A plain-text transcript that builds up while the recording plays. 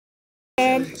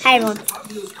Hi everyone.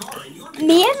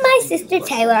 Me and my sister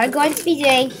Taylor are going to be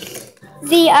doing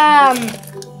the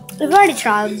we've already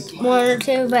tried one or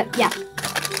two, but yeah.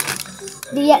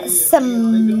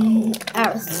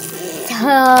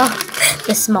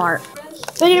 The smart.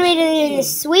 We're gonna be doing the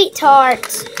sweet tart,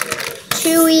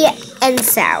 chewy, and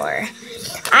sour.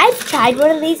 I've tried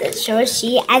one of these at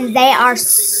Shoshi and they are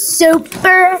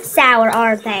super sour,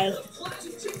 aren't they? You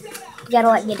gotta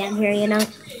let me down here, you know.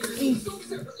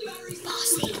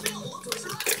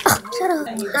 Shut up.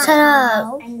 Shut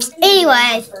up.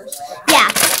 Anyway, yeah.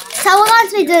 So we're going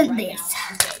to be doing this.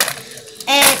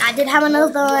 And I did have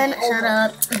another one. Shut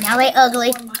up. Now they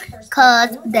ugly.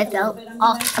 Because they fell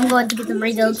off. I'm going to get them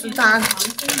redone sometime.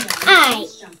 Alright.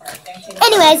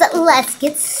 Anyways, let's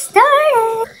get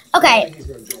started. Okay.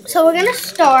 So we're going to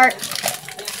start.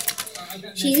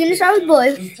 She's going to start with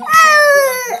blue.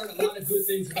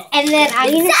 And then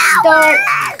I'm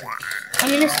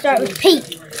going to start with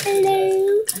pink.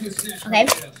 Hello. Okay.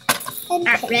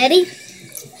 Alright, ready?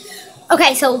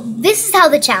 Okay, so this is how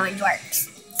the challenge works.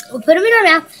 We'll put them in our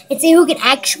mouth and see who can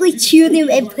actually chew them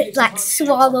and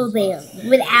swallow them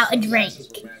without a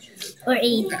drink or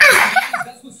anything.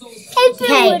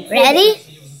 Okay, ready?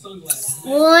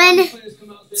 1,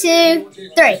 2,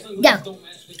 3, go.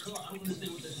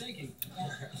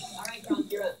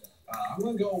 I'm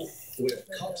gonna go with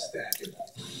cup stacking.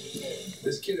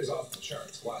 This kid is off the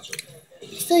charts. Watch him.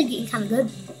 It's still getting kind of good.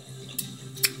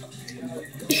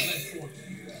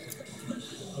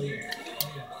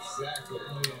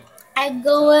 I'm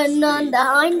going on the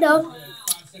hind dog.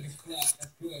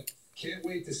 Can't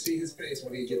wait to see his face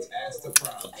when he gets asked to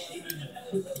prom.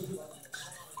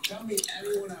 Tell me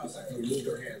anyone else that can move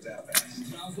their hands that fast.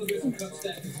 I was looking at some cup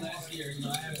stackers last year. I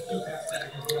have 2 cup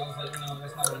stackers, but I was like, no,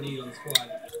 that's not what I need on the squad.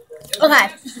 Okay.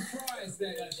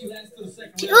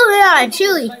 Oh yeah,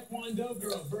 chili.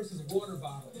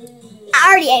 I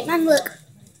already ate mine. Look.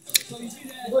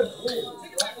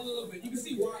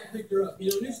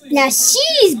 Now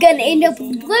she's gonna end up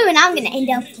with blue, and I'm gonna end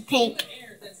up with pink.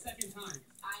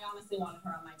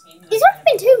 It's already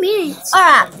been 2 minutes. All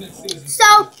right.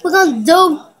 So we're gonna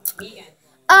do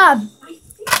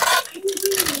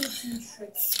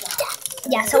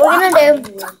yeah. So we're gonna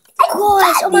do.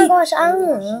 Gosh, oh my gosh, I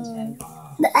don't know.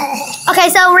 Okay,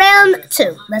 so round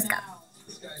 2. Let's go.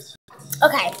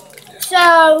 Okay,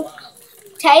 so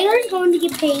Taylor's going to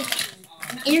get pink,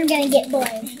 and you're going to get blue. No,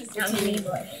 I'm going to get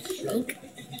blue. Pink.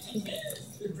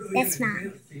 That's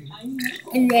fine.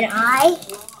 And then I'm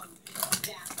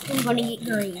going to get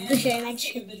green. Nice.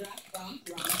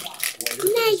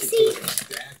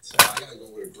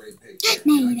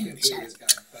 No, you don't. Shut up.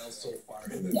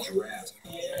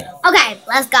 Yeah. Okay,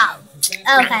 let's go.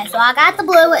 Okay, so I got the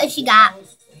blue. What she got?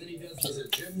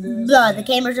 Blue. The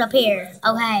camera's up here.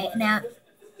 Okay, now.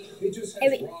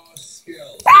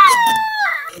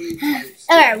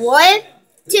 Okay, 1,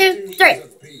 2, 3.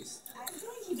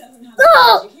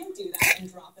 Oh!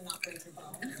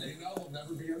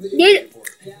 Dude.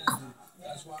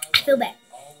 I feel bad.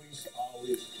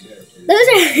 Those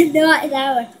are not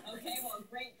sour. Okay, well,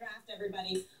 great draft,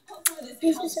 everybody.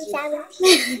 This is so sour.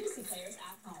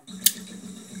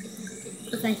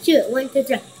 Okay, shoot. 1, 2,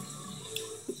 3.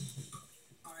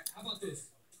 Alright, how about this?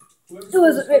 It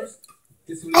wasn't ready.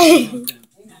 It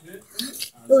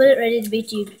wasn't ready to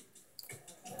beat you.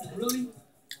 Really?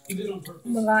 You did it on purpose. Oh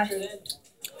my gosh.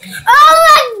 Oh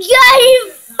my god,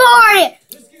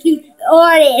 he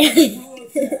farted!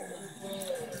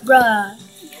 Bruh.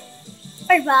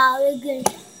 First of all, we're good.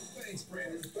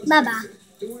 Bye-bye.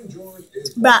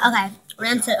 Bruh, okay.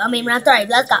 Round 3.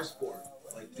 Let's go.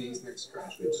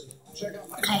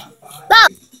 Okay. Go!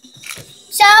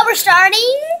 So we're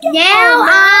starting.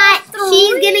 Now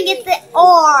she's gonna get the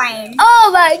orange.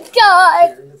 Oh my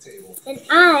god. And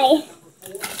I'm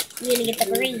gonna get the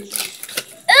green.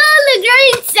 Oh, the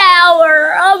green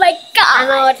sour. Oh my god. I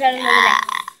know what trying to do that.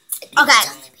 Okay.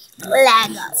 Let's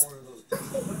go.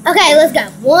 Okay, let's go.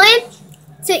 1,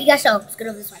 2. You guys show. Let's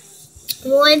go this way.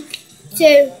 1,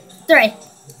 2, 3.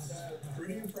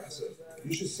 Pretty impressive.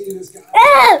 You should see this guy.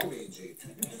 Ah!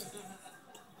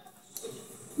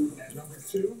 At number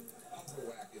 2,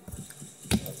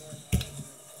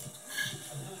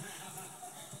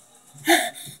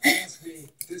 ask me,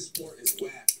 this sport is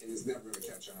whack and is never going to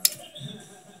catch on.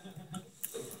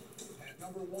 At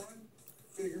number 1,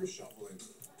 figure shuffling.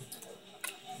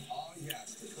 Oh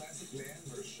yes, the classic man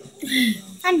versus shuffling.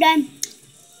 I'm done.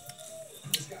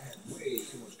 This guy had way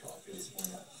too much coffee this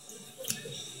morning.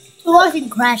 We're watching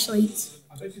Crash Leaks.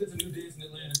 I bet you that's a new dance in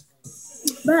Atlanta.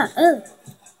 Bruh, oh.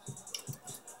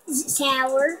 Is it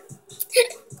sour? Yeah,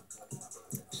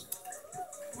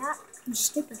 I'm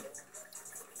stupid.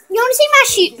 You want to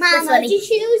see my emoji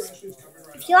shoes?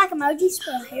 If you like emojis,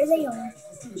 well, here they are.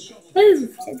 Boo.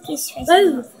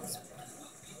 Boo.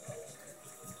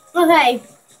 Okay.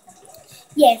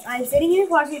 Yes, I'm sitting in the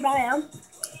car seat right now.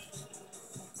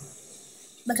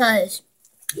 Because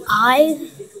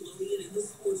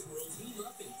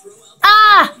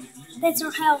that's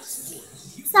our house.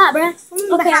 Stop, bruh.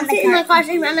 Okay, I'm sitting in my car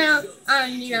seat right now.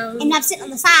 And I'm sitting on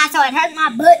the side, so it hurts my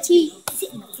butt cheek.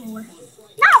 Sit on the floor.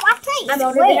 No, I can't. I'm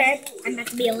older than her. I'm about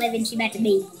to be 11. She's about to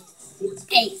be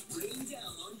 8.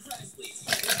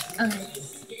 Okay.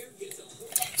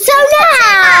 So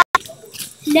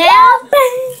now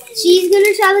she's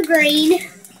gonna try the green.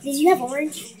 Did you have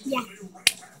orange? Yeah.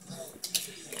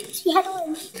 She had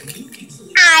orange.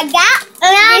 I'm gonna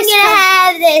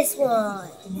have this one.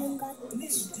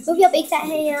 Move your big fat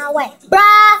hand out of the way.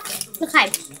 Bruh! Okay.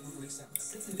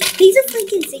 These are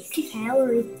freaking 60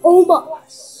 calories. Oh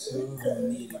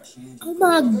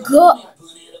my god.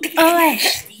 Alright.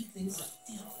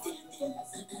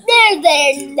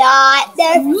 They're not.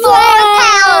 They're 4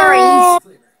 calories.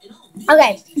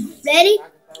 Okay. Ready?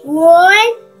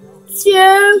 1,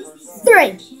 2,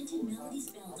 3.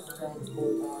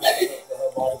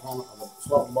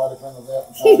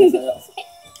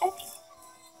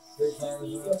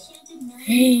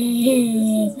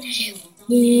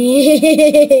 I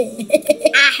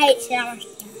hate shower.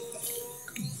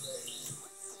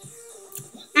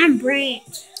 I'm Branch.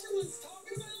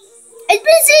 It's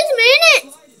been 6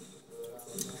 minutes.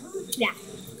 Yeah.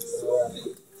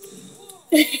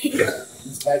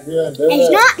 It's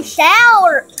not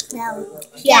shower. No.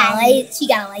 She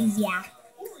got a lazy eye.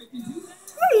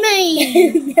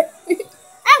 Me. I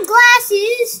have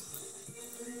glasses.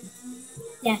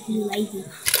 Yeah, she's lazy.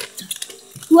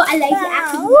 What a lazy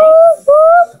eye.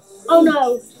 Oh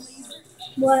no.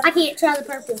 What? I can't try the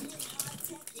purple.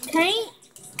 Can't?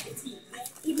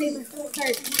 You made my foot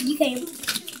hurt. You can't.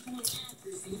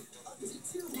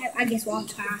 I guess we'll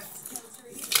try.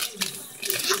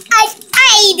 I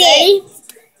ate it.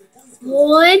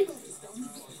 1,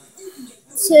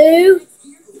 2,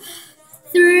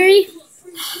 3,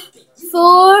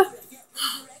 4,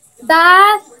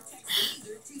 5,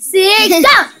 6, go!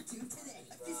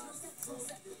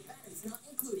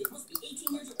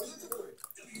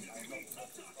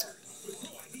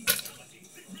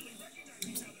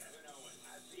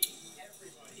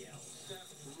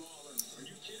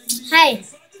 Hey,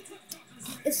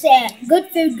 it said good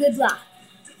food, good life.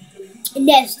 And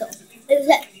Nestle. It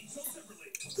said,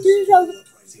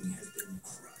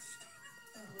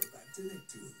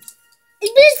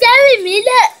 it's been 7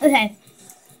 minutes. Okay.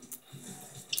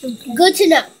 Good to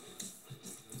know.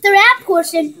 The wrap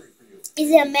portion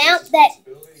is an amount that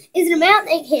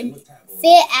can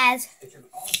fit as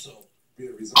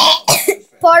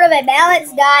part of a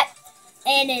balanced diet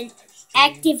and an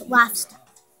active lifestyle.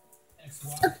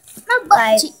 My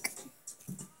butt cheek.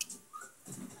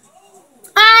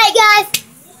 Alright guys.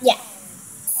 Yeah.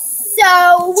 So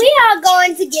we are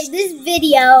going to give this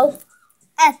video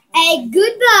a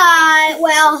goodbye.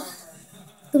 Well,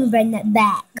 let me bring that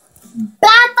back.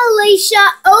 Bye,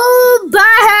 Felicia. Oh,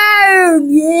 burn.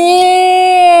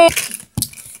 Yeah.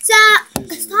 So,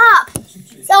 stop.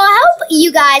 So I hope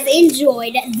you guys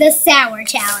enjoyed the sour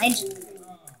challenge.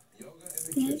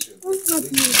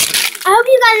 I hope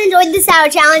you guys enjoyed the sour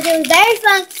challenge. It was very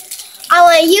fun. I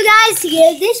want you guys to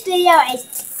give this video a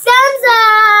thumbs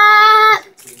up.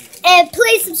 And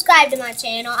please subscribe to my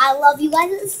channel. I love you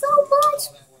guys so much.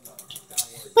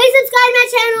 Please subscribe to my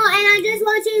channel. And I just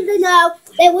want you to know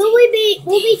that we will be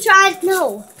trying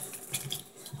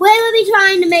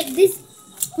to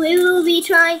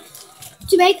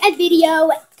make a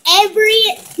video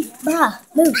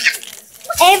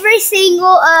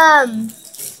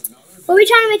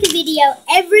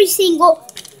every single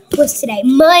what's today?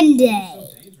 Monday.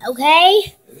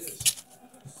 Okay?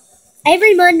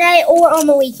 Every Monday or on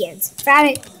the weekends.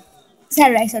 Friday,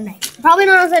 Saturday, Sunday. Probably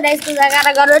not on Sundays because I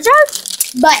gotta go to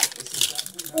church. But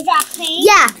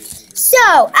yeah.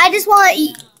 So I just want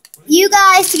you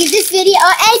guys to give this video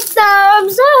a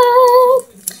thumbs up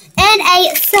and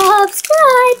a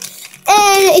subscribe.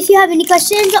 And if you have any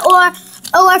questions or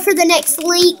for the next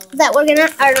link that we're gonna,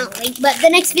 or not link, but the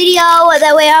next video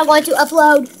that we are going to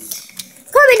upload,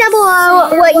 comment down below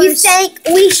what you think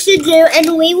we should do,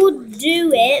 and we will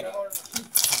do it.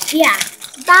 Yeah.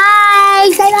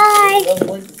 Bye. Say bye.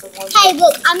 Hey,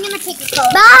 look, I'm gonna take a photo.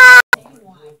 Bye.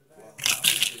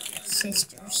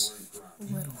 Sisters.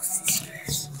 Little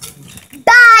sisters.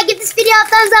 Bye. Give this video a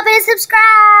thumbs up and a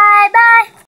subscribe. Bye.